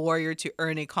Rainbow Warrior to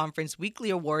earn a Conference Weekly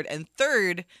Award and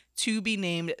 3rd to be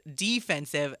named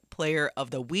Defensive Player of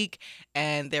the Week.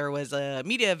 And there was a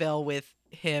media avail with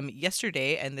him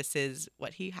yesterday, and this is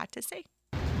what he had to say.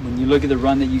 When you look at the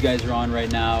run that you guys are on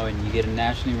right now and you get a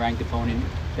nationally ranked opponent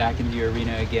back into your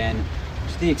arena again,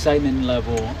 just the excitement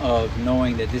level of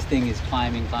knowing that this thing is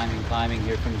climbing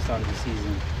here from the start of the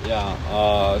season.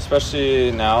 Yeah,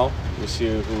 especially now we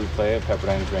see who we play.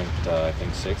 Pepperdine's ranked, I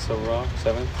think, 6th overall,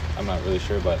 7th. I'm not really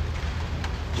sure, but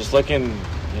just looking,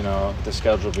 at the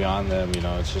schedule beyond them,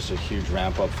 it's just a huge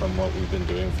ramp up from what we've been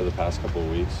doing for the past couple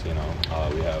of weeks. We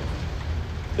have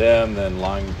them, then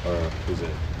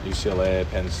UCLA,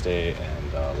 Penn State,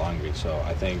 and Long Beach. So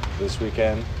I think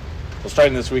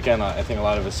starting this weekend, I think a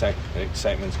lot of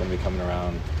excitement's going to be coming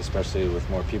around, especially with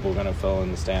more people going to fill in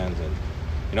the stands,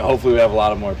 and hopefully we have a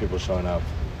lot of more people showing up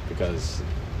because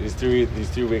these three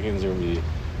weekends are going to be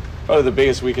probably the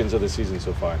biggest weekends of the season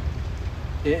so far.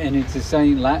 And it's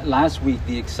exciting. Last week,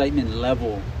 the excitement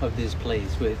level of this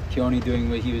place with Keone doing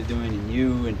what he was doing and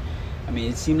you, and I mean,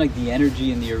 it seemed like the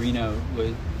energy in the arena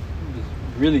was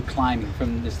really climbing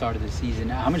from the start of the season.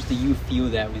 How much do you feel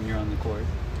that when you're on the court?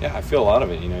 Yeah, I feel a lot of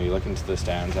it. You look into the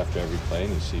stands after every play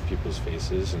and you see people's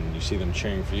faces and you see them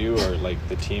cheering for you or like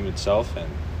the team itself, and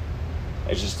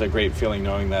it's just a great feeling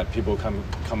knowing that people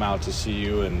come out to see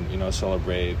you and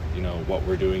celebrate what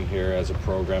we're doing here as a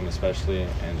program, especially,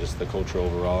 and just the culture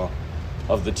overall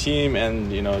of the team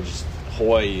and just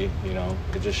Hawaii.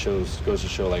 It just goes to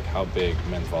show like how big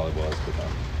men's volleyball has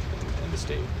become in the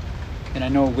state. And I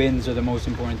know wins are the most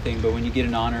important thing, but when you get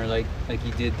an honor like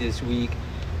you did this week,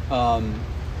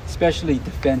 especially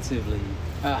defensively,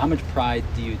 how much pride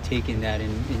do you take in that,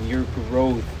 in your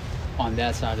growth on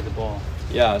that side of the ball?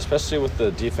 Yeah, especially with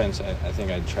the defense, I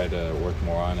think I'd try to work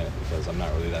more on it because I'm not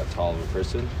really that tall of a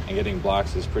person. And getting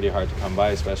blocks is pretty hard to come by,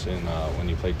 especially when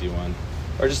you play D1.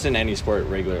 Or just in any sport,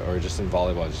 regular, or just in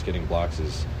volleyball, just getting blocks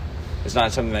it's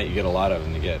not something that you get a lot of.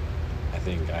 And to get, I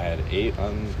think I had 8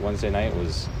 on Wednesday night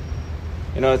was...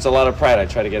 it's a lot of pride. I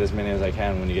try to get as many as I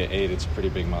can. When you get 8, it's a pretty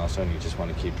big milestone. You just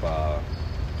want to keep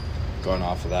going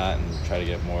off of that and try to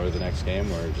get more the next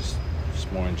game or just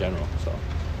more in general. So,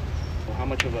 well, how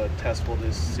much of a test will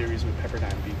this series with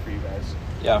Pepperdine be for you guys?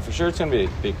 Yeah, for sure it's going to be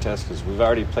a big test because we've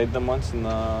already played them once in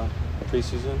the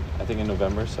preseason, I think in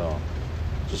November. So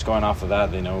just going off of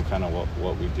that, they know kind of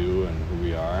what we do and who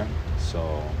we are.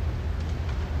 So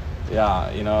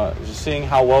yeah, just seeing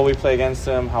how well we play against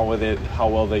them, how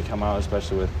well they come out,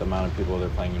 especially with the amount of people they're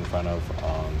playing in front of.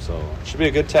 So it should be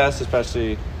a good test,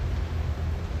 especially,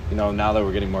 now that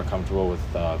we're getting more comfortable with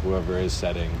whoever is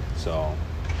setting. So,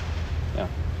 yeah,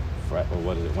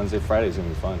 what is it? Wednesday, Friday is going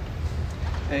to be fun.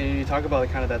 And you talk about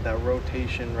kind of that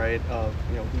rotation, right, of,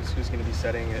 who's going to be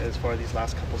setting as far as these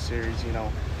last couple series,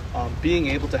 being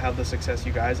able to have the success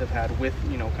you guys have had with,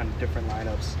 kind of different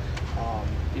lineups.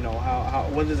 How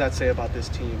what does that say about this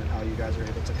team and how you guys are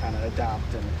able to kind of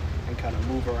adapt and kind of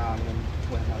move around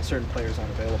when certain players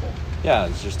aren't available? Yeah,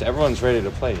 it's just everyone's ready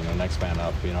to play, next man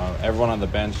up. Everyone on the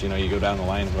bench, you go down the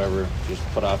line, whoever, just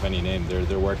put off any name.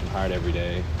 They're working hard every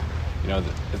day.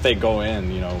 If they go in,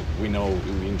 we know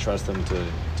we can trust them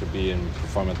to be and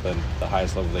perform at the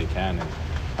highest level they can and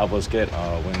help us get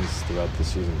wins throughout the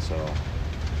season. So,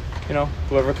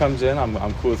 whoever comes in,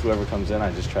 I'm cool with whoever comes in.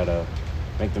 I just try to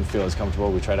make them feel as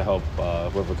comfortable. We try to help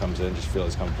whoever comes in just feel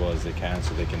as comfortable as they can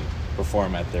so they can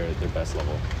perform at their best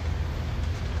level.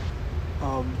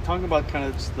 Talking about kind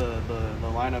of just the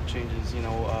lineup changes,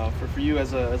 for you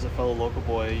as a fellow local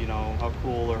boy, how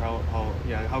cool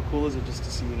how cool is it just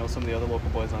to see some of the other local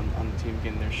boys on the team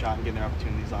getting their shot and getting their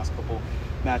opportunity these last couple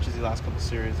matches, these last couple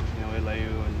series, Eleu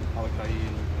and Alakai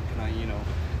and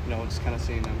Kanai, just kind of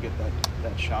seeing them get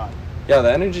that shot. Yeah,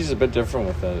 the energy is a bit different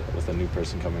with a new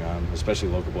person coming on, especially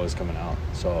local boys coming out.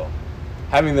 So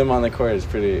having them on the court is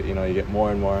pretty, you get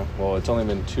more and more. Well, it's only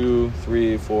been 2,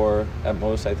 3, 4 at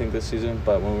most, I think, this season.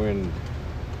 But when we were in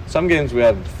some games, we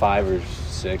had 5 or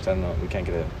 6. I don't know. We can't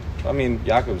get it. I mean,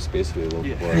 Jakob's basically a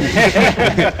local boy.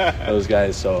 Those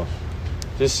guys. So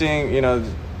just seeing,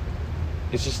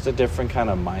 it's just a different kind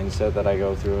of mindset that I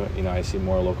go through. You know, I see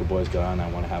more local boys go on. I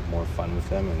want to have more fun with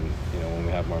them, and you know, when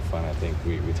we have more fun, I think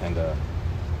we tend to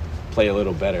play a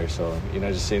little better. So you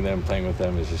know, just seeing them playing with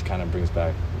them is just kind of brings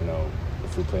back, you know,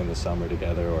 if we play in the summer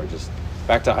together or just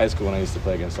back to high school when I used to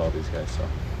play against all these guys. So.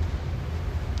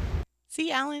 See,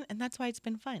 Alan, and that's why it's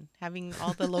been fun having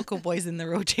all the local boys in the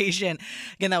rotation.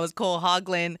 Again, that was Cole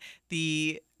Hoagland,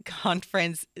 the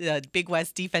conference Big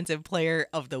West Defensive Player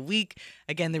of the Week.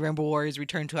 Again, the Rainbow Warriors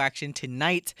return to action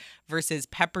tonight versus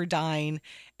Pepperdine,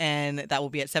 and that will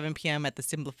be at 7 p.m. at the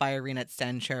Simplify Arena at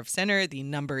Stan Sheriff Center. The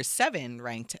number 7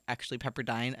 ranked, actually,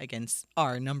 Pepperdine against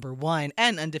our number 1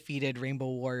 and undefeated Rainbow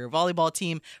Warrior volleyball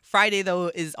team. Friday,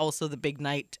 though, is also the big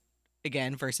night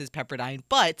again versus Pepperdine,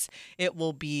 but it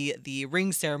will be the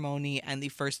ring ceremony, and the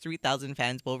first 3,000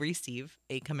 fans will receive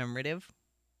a commemorative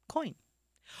coin.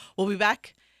 We'll be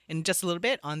back in just a little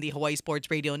bit on the Hawaii Sports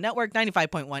Radio Network,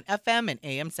 95.1 FM and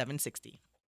AM 760.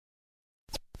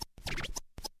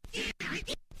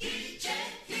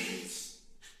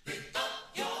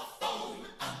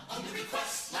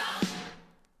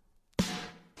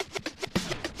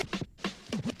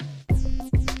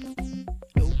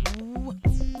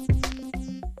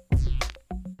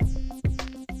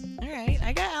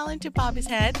 I got Alan to bob his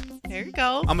head. There you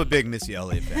go. I'm a big Missy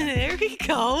Elliott fan. There we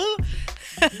go.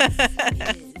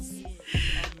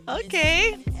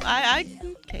 Okay.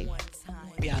 Okay.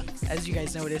 Yeah, as you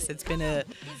guys noticed, it's been a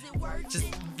just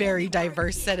very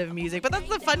diverse set of music. But that's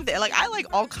the fun thing. Like, I like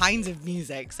all kinds of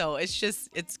music. So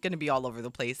it's going to be all over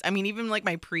the place. I mean, even like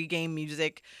my pregame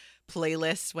music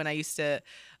playlist when I used to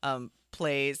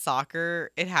play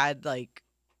soccer, it had like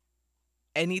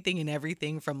anything and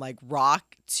everything from like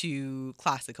rock to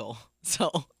classical.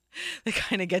 So it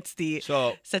kind of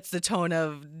sets the tone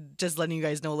of just letting you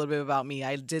guys know a little bit about me.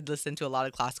 I did listen to a lot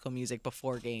of classical music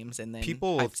before games, and then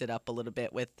hyped it up a little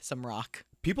bit with some rock.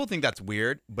 People think that's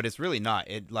weird, but it's really not.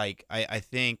 It like I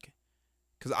think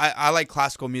because I like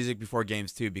classical music before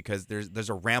games too, because there's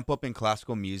a ramp up in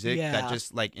classical music that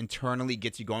just like internally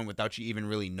gets you going without you even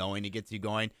really knowing it gets you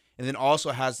going. And then also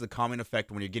has the calming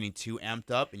effect when you're getting too amped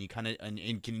up and you kind of and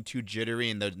getting too jittery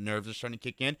and the nerves are starting to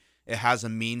kick in. It has a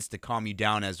means to calm you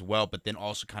down as well, but then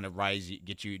also kind of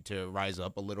get you to rise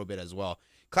up a little bit as well.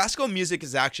 Classical music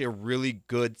is actually a really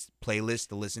good playlist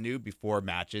to listen to before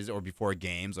matches or before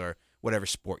games or whatever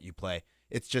sport you play.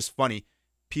 It's just funny.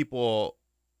 People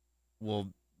will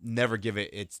never give it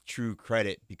its true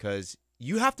credit because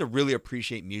you have to really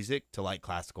appreciate music to like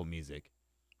classical music.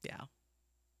 Yeah.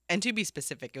 And to be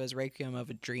specific, it was Requiem of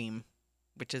a Dream,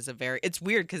 which is it's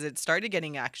weird because it started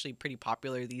getting actually pretty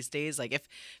popular these days. Like if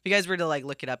you guys were to like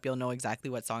look it up, you'll know exactly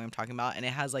what song I'm talking about. And it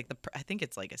has like I think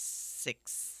it's like a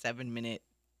 6-7 minute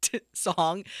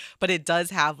song, but it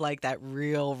does have like that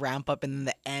real ramp up, and in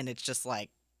the end, it's just like,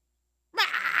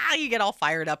 you get all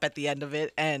fired up at the end of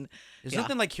it. And there's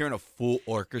nothing like hearing a full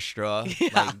orchestra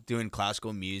like doing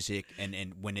classical music,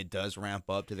 and when it does ramp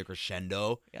up to the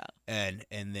crescendo, and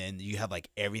then you have like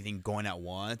everything going at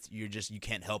once, you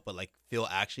can't help but like feel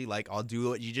actually like I'll do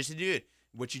what you just did.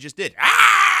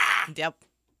 Yep,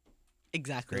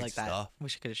 exactly. Great like that. stuff.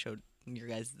 Wish I could have showed you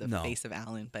guys the face of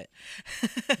Alan, but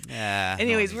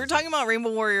anyways, we're talking about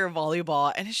Rainbow Warrior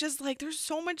volleyball, and it's just like there's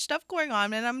so much stuff going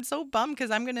on, and I'm so bummed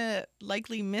because I'm gonna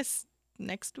likely miss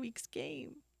next week's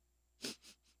game.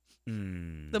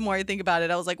 The more I think about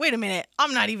it, I was like, wait a minute,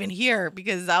 I'm not even here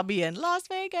because I'll be in Las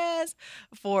Vegas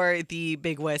for the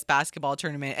Big West basketball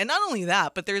tournament. And not only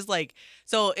that, but there's like,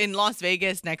 so in Las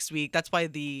Vegas next week, that's why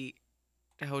the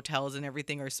hotels and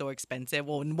everything are so expensive.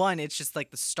 Well, one, it's just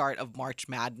like the start of March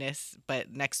Madness,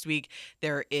 but next week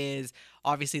there is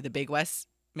obviously the Big West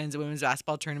men's and women's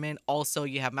basketball tournament. Also,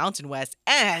 you have Mountain West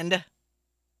and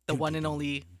the one and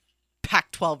only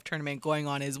Pac-12 tournament going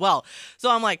on as well.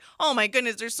 So I'm like, oh my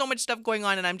goodness, there's so much stuff going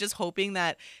on, and I'm just hoping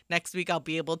that next week I'll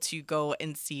be able to go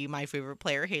and see my favorite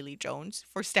player, Haley Jones,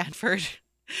 for Stanford.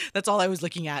 That's all I was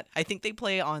looking at. I think they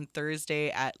play on Thursday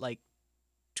at like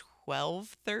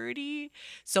 12:30.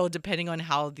 So depending on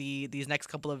how these next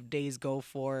couple of days go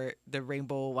for the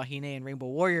Rainbow Wahine and Rainbow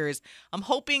Warriors, I'm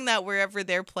hoping that wherever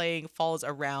they're playing falls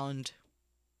around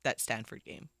that Stanford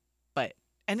game.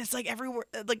 And it's like everywhere,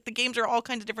 like the games are all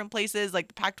kinds of different places. Like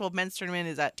the Pac-12 men's tournament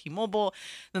is at T-Mobile.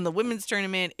 Then the women's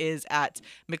tournament is at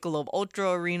Michelob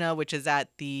Ultra Arena, which is at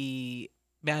the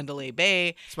Mandalay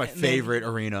Bay. It's my favorite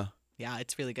arena. Yeah,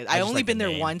 it's really good. I only been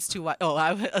there once to watch. Oh,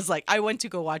 I was like, I went to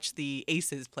go watch the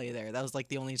Aces play there. That was like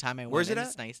the only time I went. Where's it at?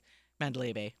 It's nice.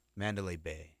 Mandalay Bay. Mandalay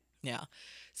Bay. Yeah.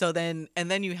 So then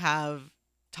you have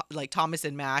like Thomas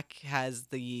and Mack has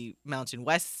the Mountain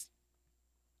West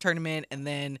tournament, and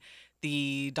then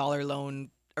the Dollar Loan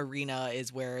arena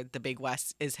is where the Big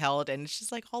West is held, and it's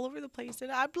just like all over the place.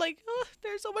 And I'm like, oh,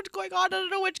 there's so much going on. I don't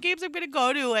know which games I'm gonna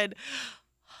go to. And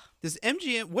Does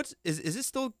MGM? Is it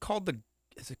still called the?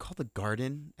 Is it called the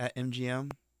Garden at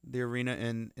MGM? The arena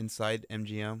inside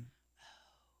MGM.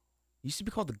 It used to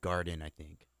be called the Garden, I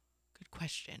think. good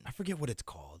question. I forget what it's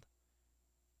called.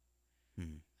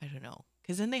 I don't know,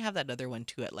 because then they have that other one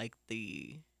too at like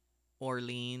the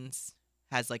Orleans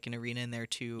has like an arena in there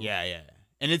too. Yeah.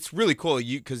 And it's really cool.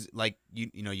 Because like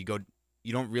you go.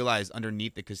 You don't realize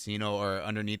underneath the casino or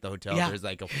underneath the hotel, Yeah. there's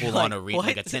like a full-on Like, arena, what?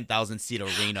 like a 10,000 seat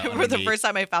arena. I remember the underneath. first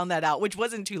time I found that out, which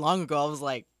wasn't too long ago. I was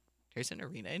like, "There's an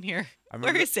arena in here. I Where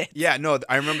remember- is it?" Yeah, no,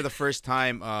 I remember the first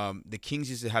time the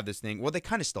Kings used to have this thing. Well, they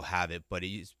kind of still have it, but it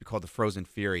used to be called the Frozen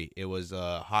Fury. It was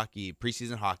a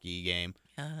preseason hockey game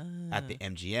at the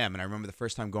MGM, and I remember the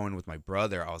first time going with my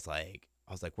brother. I was like,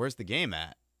 "Where's the game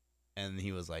at?" And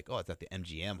he was like, "Oh, it's at the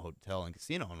MGM Hotel and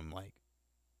Casino." And I'm like,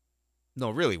 "No,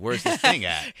 really, where's this thing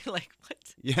at?" Like what?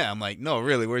 Yeah, I'm like, "No,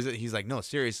 really, where's it?" He's like, "No,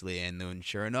 seriously." And then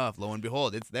sure enough, lo and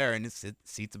behold, it's there, and it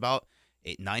seats about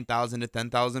 9,000 to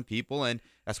 10,000 people, and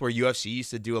that's where UFC used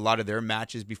to do a lot of their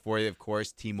matches before, of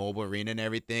course, T-Mobile Arena and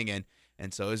everything,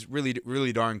 and so it's really,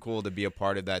 really darn cool to be a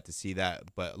part of that, to see that.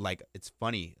 But like, it's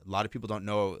funny, a lot of people don't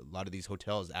know a lot of these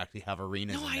hotels actually have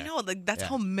arenas. No, in I there. know. Like that's Yeah.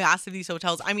 how massive these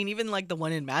hotels. I mean, even like the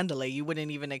one in Mandalay, you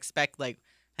wouldn't even expect like,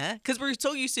 huh? Because we're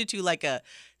so used to like a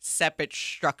separate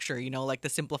structure, like the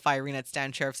Simplify Arena at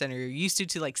Stan Sheriff Center. You're used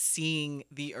to like seeing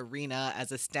the arena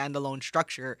as a standalone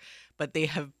structure, but they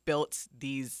have built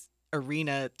these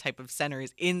arena type of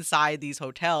centers inside these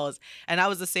hotels. And I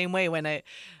was the same way when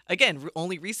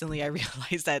only recently I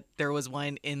realized that there was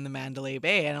one in the Mandalay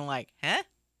Bay, and I'm like, huh?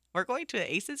 We're going to an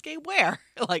Aces game? Where?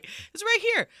 Like, it's right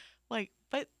here. Like,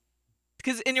 but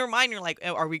because in your mind you're like,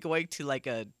 oh, are we going to like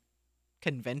a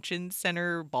convention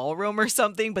center ballroom or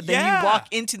something? But then Yeah. you walk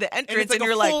into the And entrance it's like and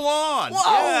you're a like, full on.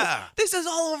 whoa, Yeah. this is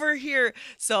all over here.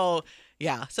 So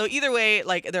yeah, so either way,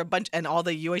 like there are a bunch, and all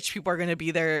the UH people are going to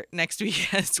be there next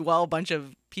week as well, a bunch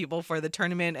of people for the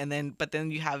tournament. And but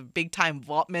then you have big time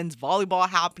men's volleyball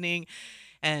happening.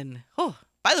 And oh,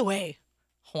 by the way,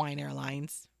 Hawaiian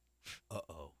Airlines,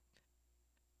 Uh-oh.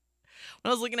 when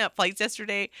I was looking at flights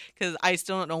yesterday, because I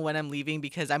still don't know when I'm leaving,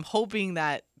 because I'm hoping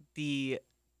that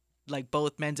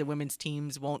both men's and women's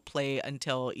teams won't play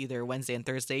until either Wednesday and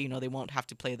Thursday. They won't have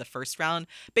to play the first round.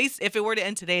 If it were to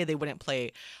end today, they wouldn't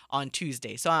play on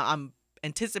Tuesday. So I'm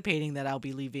anticipating that I'll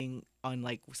be leaving on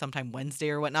like sometime Wednesday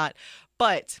or whatnot.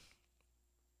 But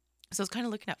so I was kind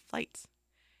of looking at flights,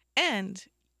 and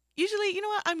usually, you know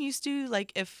what, I'm used to,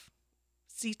 like, if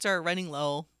seats are running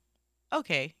low,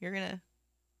 okay, you're gonna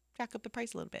jack up the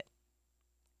price a little bit.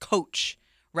 Coach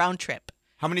round trip.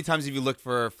 How many times have you looked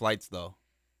for flights, though?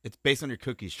 It's based on your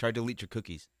cookies. Try to delete your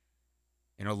cookies,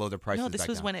 and it'll lower the prices. No, this back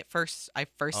was down. when I first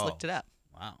looked Oh. it up.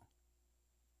 Wow.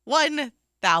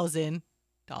 $1,000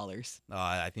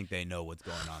 I think they know what's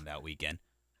going on that weekend.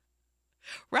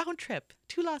 round trip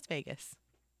to Las Vegas.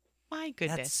 My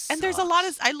goodness. That And there's a lot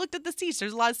of, sucks. I looked at the seats.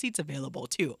 There's a lot of seats available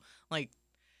too. Like,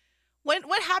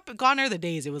 what happened? Gone are the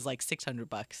days it was like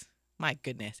 $600. My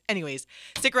goodness. Anyways,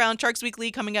 stick around. Sharks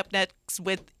Weekly coming up next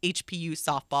with HPU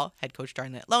softball. Head coach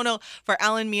Darnett Lono. For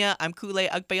Alan Mia, I'm Kule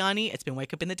Agbayani. It's been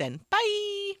Wake Up in the Den. Bye.